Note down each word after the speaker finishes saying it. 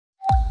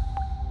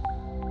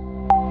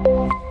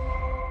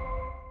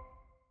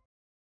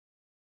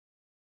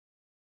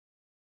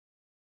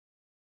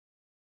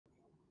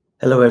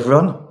Hello,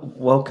 everyone.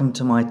 Welcome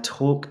to my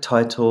talk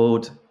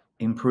titled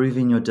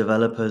Improving Your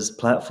Developer's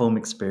Platform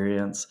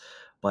Experience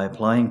by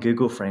Applying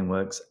Google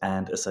Frameworks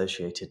and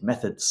Associated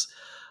Methods.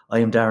 I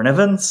am Darren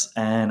Evans,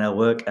 and I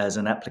work as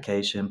an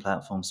application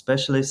platform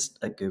specialist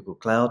at Google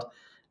Cloud,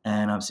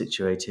 and I'm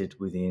situated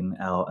within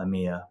our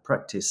EMEA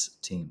practice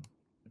team.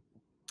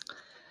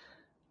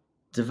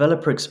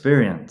 Developer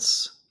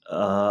experience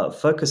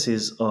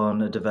focuses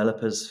on a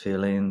developer's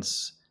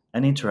feelings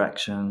and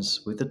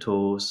interactions with the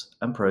tools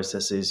and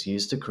processes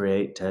used to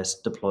create,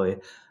 test, deploy,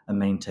 and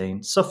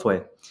maintain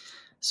software.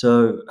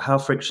 So, how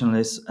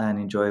frictionless and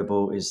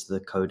enjoyable is the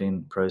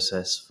coding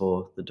process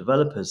for the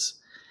developers?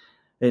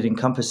 It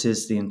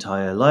encompasses the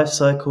entire life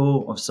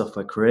cycle of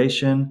software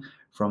creation,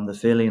 from the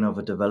feeling of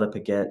a developer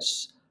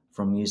gets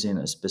from using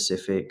a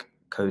specific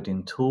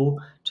coding tool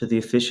to the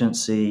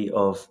efficiency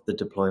of the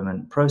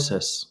deployment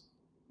process.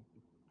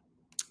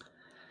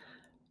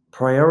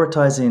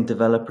 Prioritizing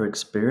developer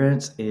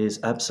experience is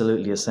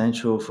absolutely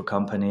essential for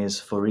companies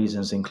for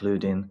reasons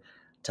including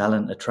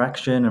talent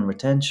attraction and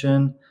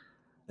retention,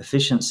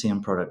 efficiency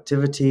and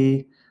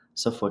productivity,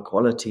 software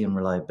quality and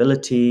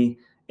reliability,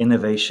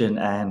 innovation,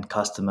 and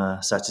customer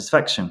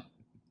satisfaction.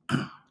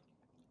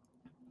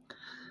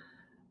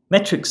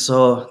 Metrics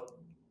are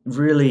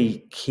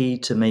really key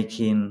to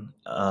making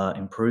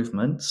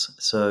improvements.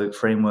 So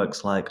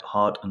frameworks like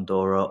Heart and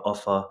Dora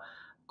offer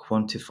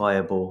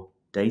quantifiable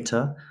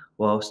data,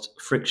 whilst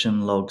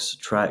friction logs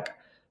track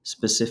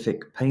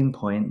specific pain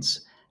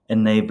points,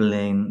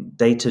 enabling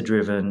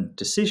data-driven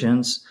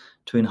decisions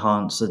to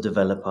enhance the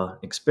developer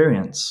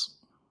experience.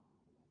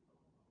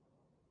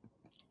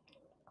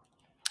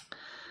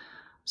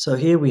 So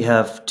here we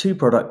have two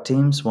product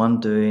teams, one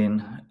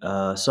doing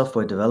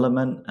software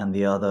development and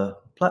the other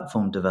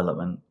platform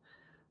development.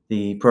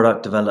 The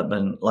product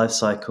development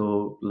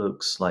lifecycle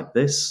looks like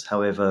this.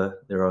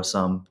 However, there are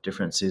some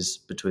differences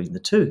between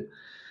the two.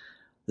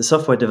 The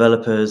software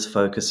developers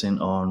focusing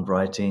on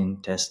writing,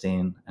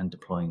 testing, and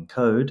deploying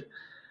code.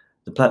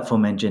 The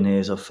platform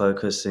engineers are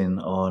focusing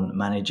on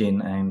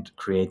managing and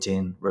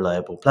creating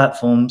reliable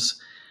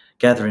platforms,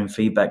 gathering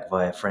feedback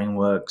via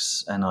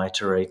frameworks, and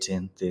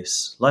iterating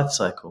this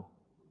lifecycle.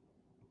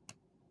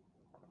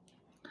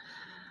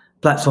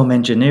 Platform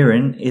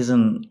engineering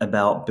isn't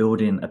about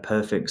building a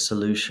perfect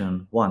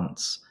solution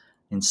once.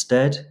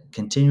 Instead,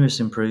 continuous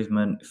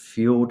improvement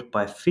fueled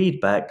by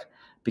feedback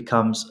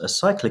becomes a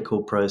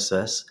cyclical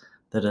process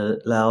that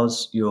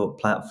allows your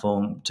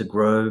platform to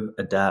grow,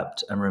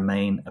 adapt, and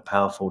remain a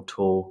powerful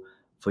tool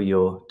for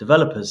your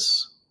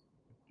developers.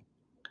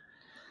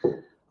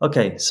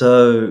 Okay,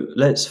 so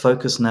let's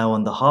focus now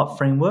on the Heart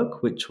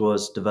framework, which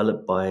was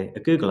developed by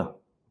a Googler.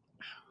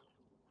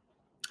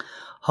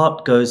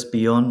 Heart goes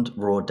beyond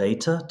raw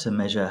data to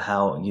measure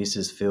how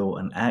users feel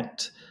and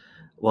act,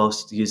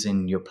 whilst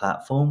using your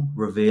platform,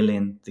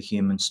 revealing the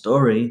human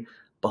story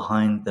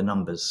behind the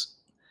numbers.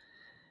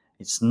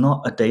 It's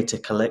not a data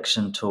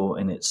collection tool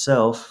in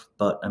itself,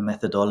 but a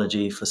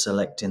methodology for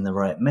selecting the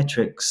right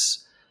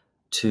metrics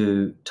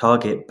to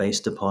target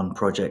based upon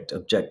project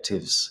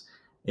objectives.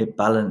 It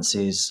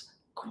balances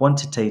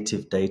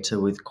quantitative data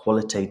with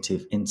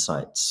qualitative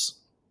insights.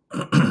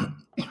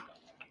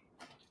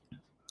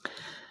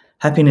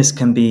 Happiness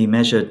can be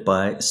measured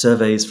by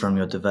surveys from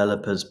your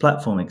developer's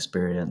platform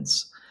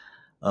experience.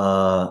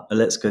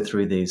 Let's go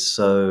through these.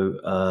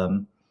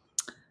 So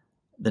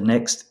the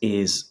next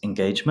is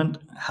engagement.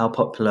 How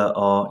popular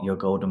are your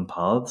golden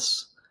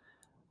paths?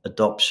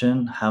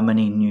 Adoption. How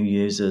many new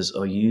users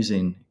are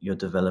using your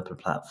developer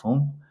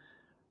platform?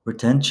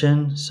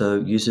 Retention. So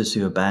users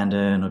who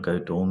abandon or go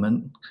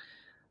dormant.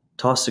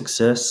 Task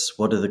success.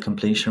 What are the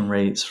completion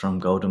rates from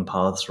golden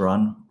paths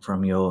run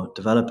from your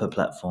developer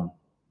platform?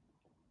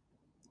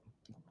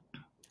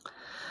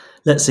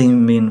 Let's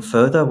zoom in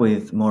further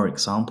with more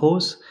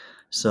examples.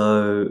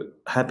 So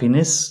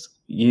happiness,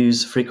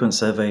 use frequent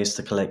surveys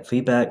to collect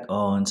feedback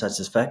on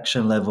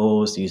satisfaction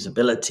levels,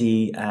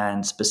 usability,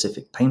 and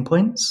specific pain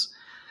points.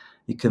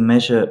 You can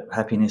measure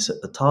happiness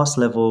at the task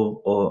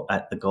level or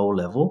at the goal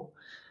level.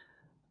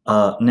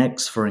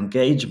 Next, for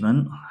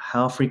engagement,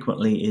 how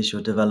frequently is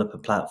your developer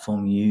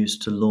platform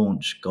used to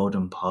launch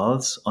golden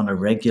paths on a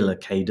regular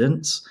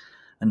cadence,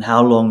 and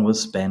how long was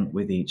spent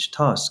with each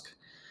task?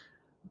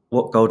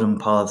 What golden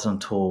paths and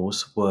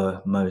tools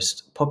were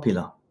most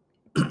popular?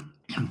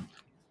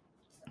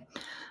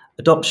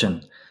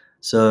 Adoption.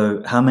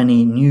 So how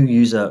many new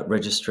user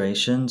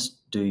registrations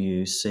do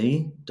you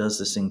see? Does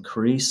this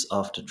increase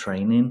after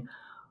training?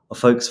 Are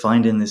folks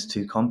finding this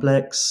too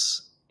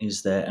complex?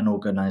 Is there an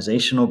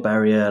organizational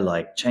barrier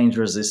like change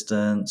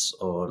resistance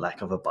or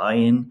lack of a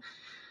buy-in?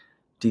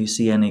 Do you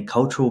see any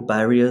cultural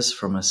barriers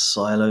from a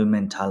silo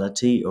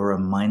mentality or a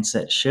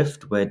mindset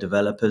shift where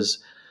developers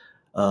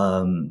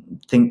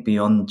think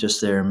beyond just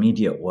their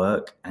immediate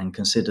work and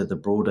consider the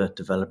broader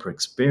developer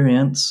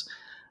experience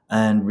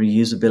and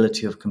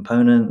reusability of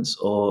components,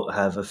 or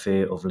have a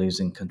fear of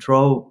losing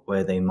control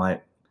where they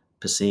might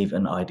perceive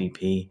an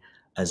IDP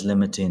as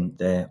limiting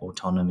their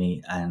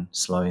autonomy and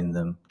slowing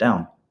them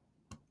down?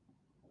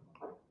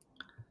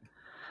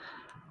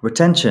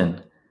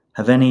 Retention.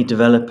 Have any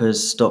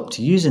developers stopped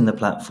using the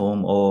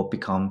platform or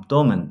become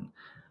dormant?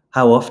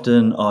 How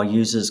often are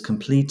users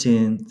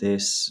completing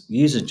this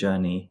user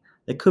journey?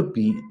 There could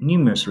be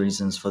numerous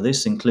reasons for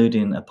this,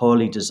 including a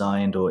poorly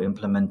designed or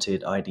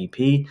implemented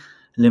IDP,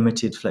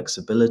 limited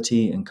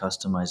flexibility and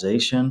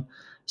customization,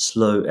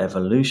 slow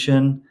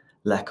evolution,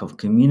 lack of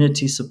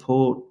community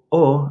support,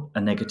 or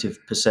a negative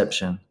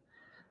perception.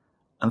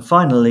 And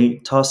finally,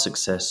 task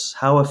success.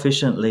 How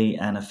efficiently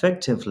and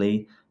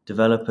effectively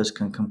developers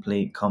can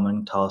complete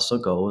common tasks or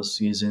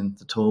goals using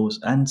the tools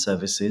and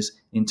services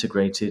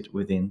integrated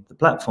within the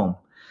platform.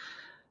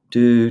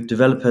 Do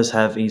developers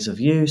have ease of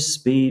use,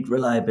 speed,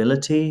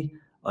 reliability?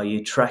 Are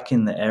you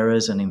tracking the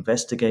errors and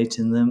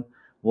investigating them?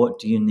 What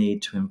do you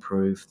need to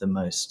improve the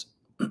most?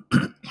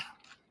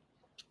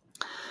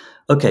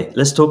 Okay,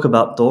 let's talk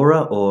about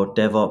DORA, or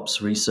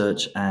DevOps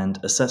Research and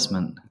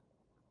Assessment.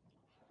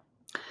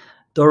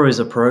 DORA is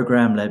a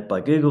program led by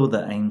Google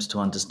that aims to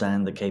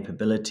understand the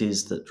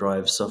capabilities that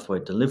drive software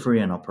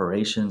delivery and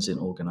operations in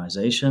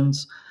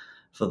organizations.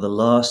 For the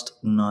last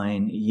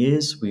 9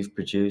 years, we've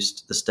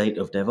produced the State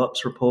of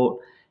DevOps report,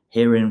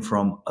 hearing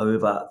from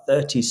over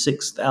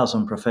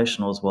 36,000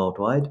 professionals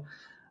worldwide.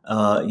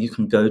 You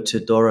can go to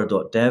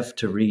dora.dev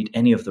to read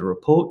any of the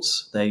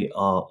reports. They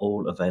are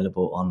all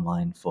available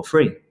online for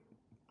free.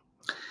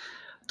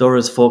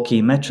 DORA's 4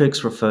 key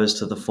metrics refers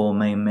to the 4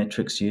 main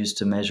metrics used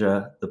to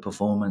measure the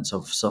performance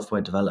of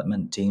software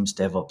development teams'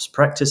 DevOps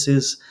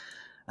practices,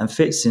 and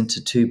fits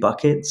into 2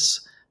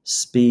 buckets: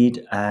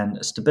 speed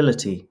and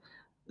stability.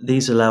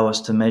 These allow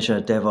us to measure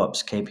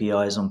DevOps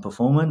KPIs on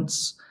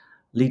performance,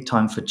 lead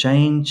time for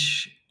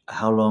change,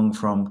 how long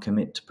from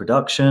commit to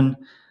production,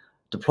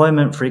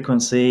 deployment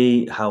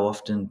frequency, how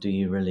often do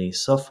you release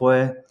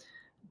software,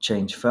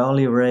 change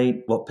failure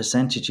rate, what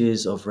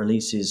percentages of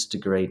releases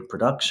degrade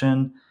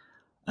production,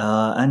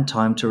 and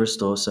time to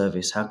restore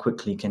service. How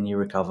quickly can you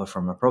recover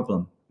from a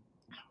problem?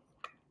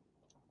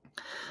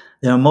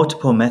 There are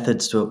multiple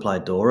methods to apply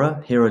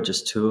DORA. Here are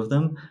just 2 of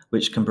them,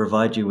 which can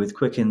provide you with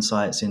quick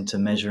insights into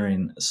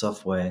measuring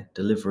software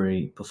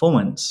delivery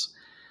performance.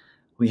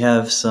 We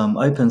have some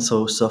open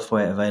source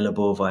software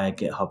available via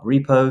GitHub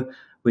repo,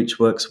 which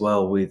works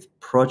well with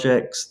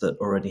projects that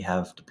already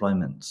have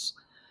deployments.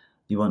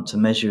 You want to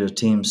measure your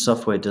team's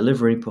software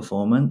delivery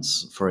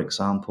performance. For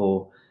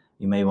example,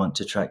 you may want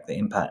to track the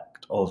impact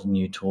of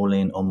new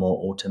tooling or more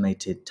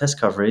automated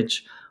test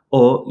coverage,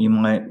 or you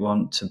might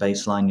want to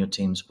baseline your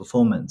team's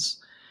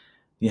performance.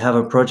 You have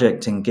a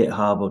project in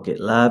GitHub or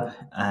GitLab,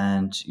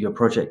 and your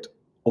project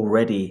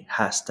already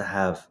has to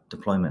have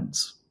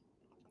deployments.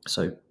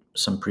 So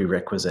some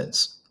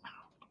prerequisites.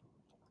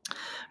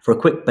 For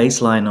a quick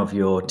baseline of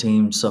your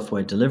team's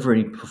software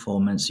delivery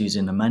performance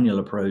using a manual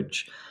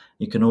approach,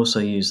 you can also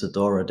use the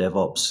DORA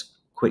DevOps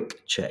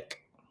Quick Check.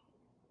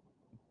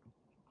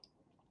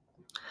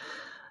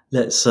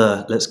 Let's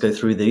go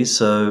through these.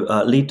 So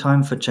lead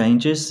time for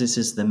changes. This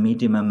is the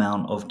median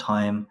amount of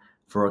time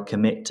for a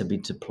commit to be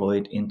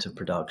deployed into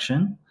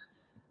production.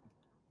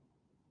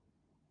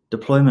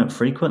 Deployment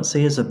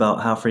frequency is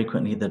about how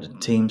frequently the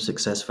team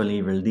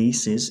successfully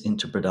releases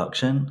into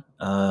production.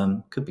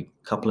 Could be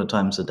a couple of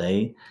times a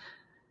day.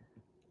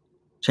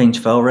 Change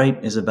fail rate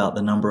is about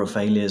the number of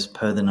failures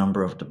per the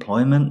number of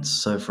deployments.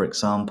 So for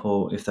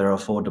example, if there are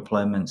 4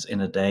 deployments in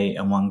a day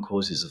and 1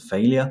 causes a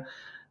failure,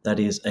 that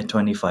is a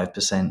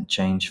 25%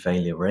 change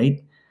failure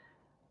rate.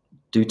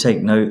 Do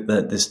take note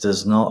that this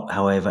does not,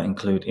 however,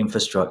 include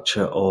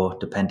infrastructure or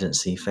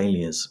dependency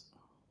failures.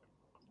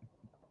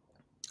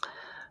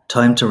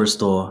 Time to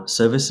restore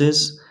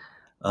services.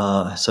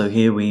 So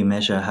here we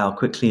measure how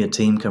quickly a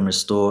team can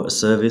restore a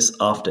service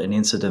after an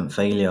incident,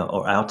 failure,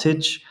 or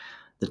outage.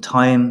 The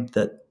time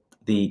that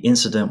the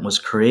incident was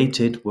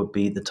created would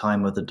be the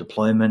time of the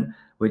deployment,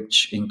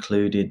 which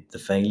included the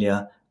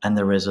failure, and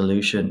the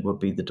resolution would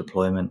be the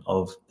deployment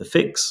of the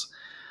fix.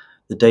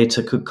 The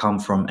data could come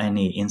from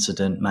any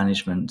incident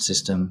management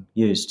system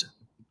used.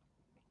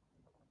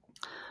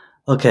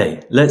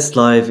 Okay, let's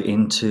dive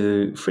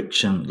into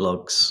friction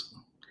logs.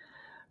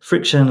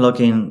 Friction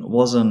logging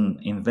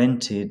wasn't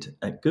invented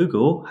at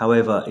Google,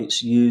 however,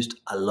 it's used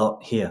a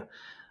lot here.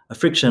 A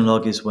friction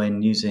log is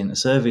when using a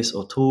service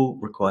or tool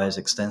requires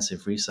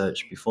extensive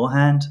research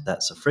beforehand.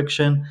 That's a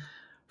friction.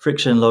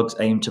 Friction logs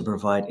aim to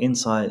provide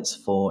insights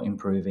for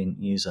improving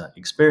user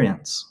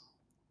experience.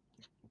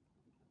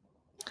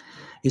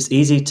 It's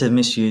easy to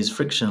misuse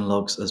friction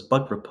logs as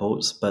bug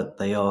reports, but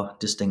they are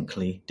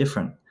distinctly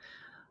different.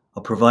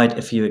 I'll provide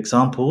a few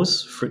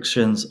examples.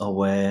 Frictions are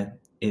where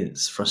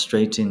it's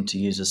frustrating to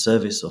use a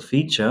service or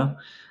feature,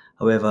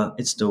 however,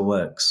 it still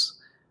works.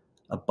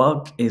 A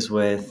bug is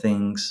where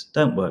things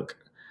don't work.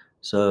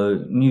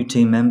 So new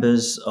team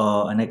members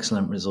are an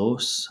excellent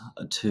resource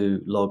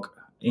to log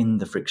in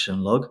the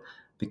friction log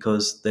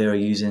because they are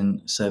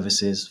using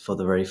services for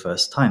the very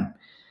first time.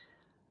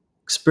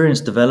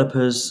 Experienced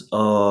developers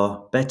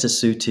are better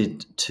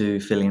suited to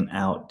filling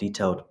out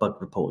detailed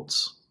bug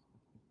reports.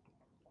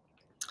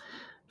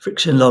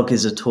 Friction log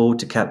is a tool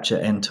to capture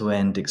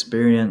end-to-end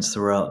experience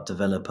throughout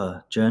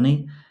developer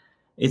journey.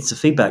 It's a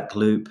feedback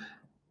loop.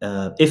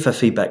 If a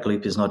feedback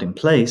loop is not in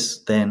place,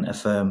 then a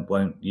firm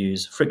won't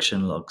use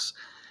friction logs.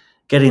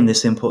 Getting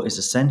this input is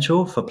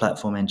essential for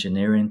platform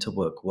engineering to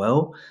work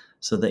well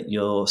so that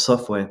your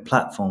software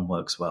platform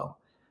works well.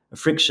 A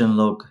friction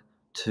log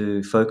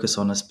to focus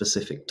on a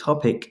specific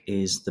topic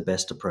is the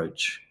best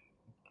approach.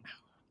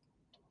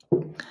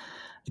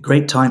 A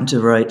great time to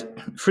write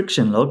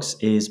friction logs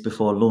is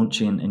before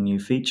launching a new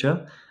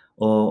feature,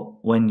 or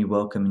when you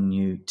welcome a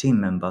new team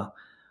member,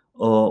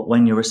 or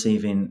when you're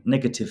receiving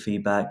negative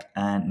feedback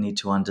and need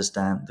to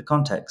understand the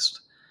context.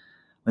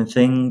 When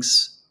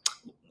things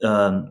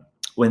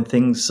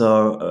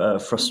are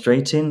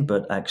frustrating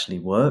but actually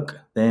work,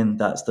 then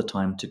that's the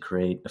time to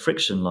create a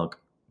friction log.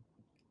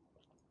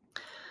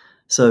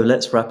 So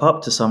let's wrap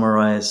up. To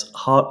summarize,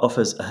 Heart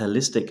offers a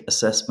holistic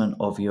assessment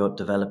of your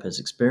developer's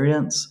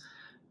experience.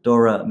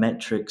 Dora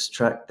metrics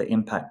track the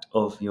impact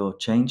of your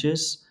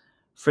changes.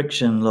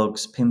 Friction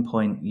logs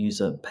pinpoint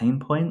user pain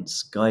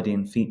points,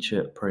 guiding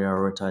feature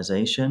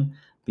prioritization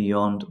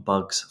beyond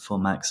bugs for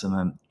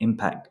maximum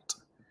impact.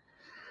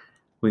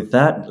 With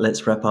that,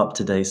 let's wrap up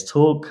today's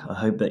talk. I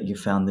hope that you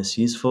found this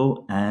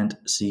useful and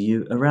see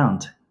you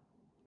around.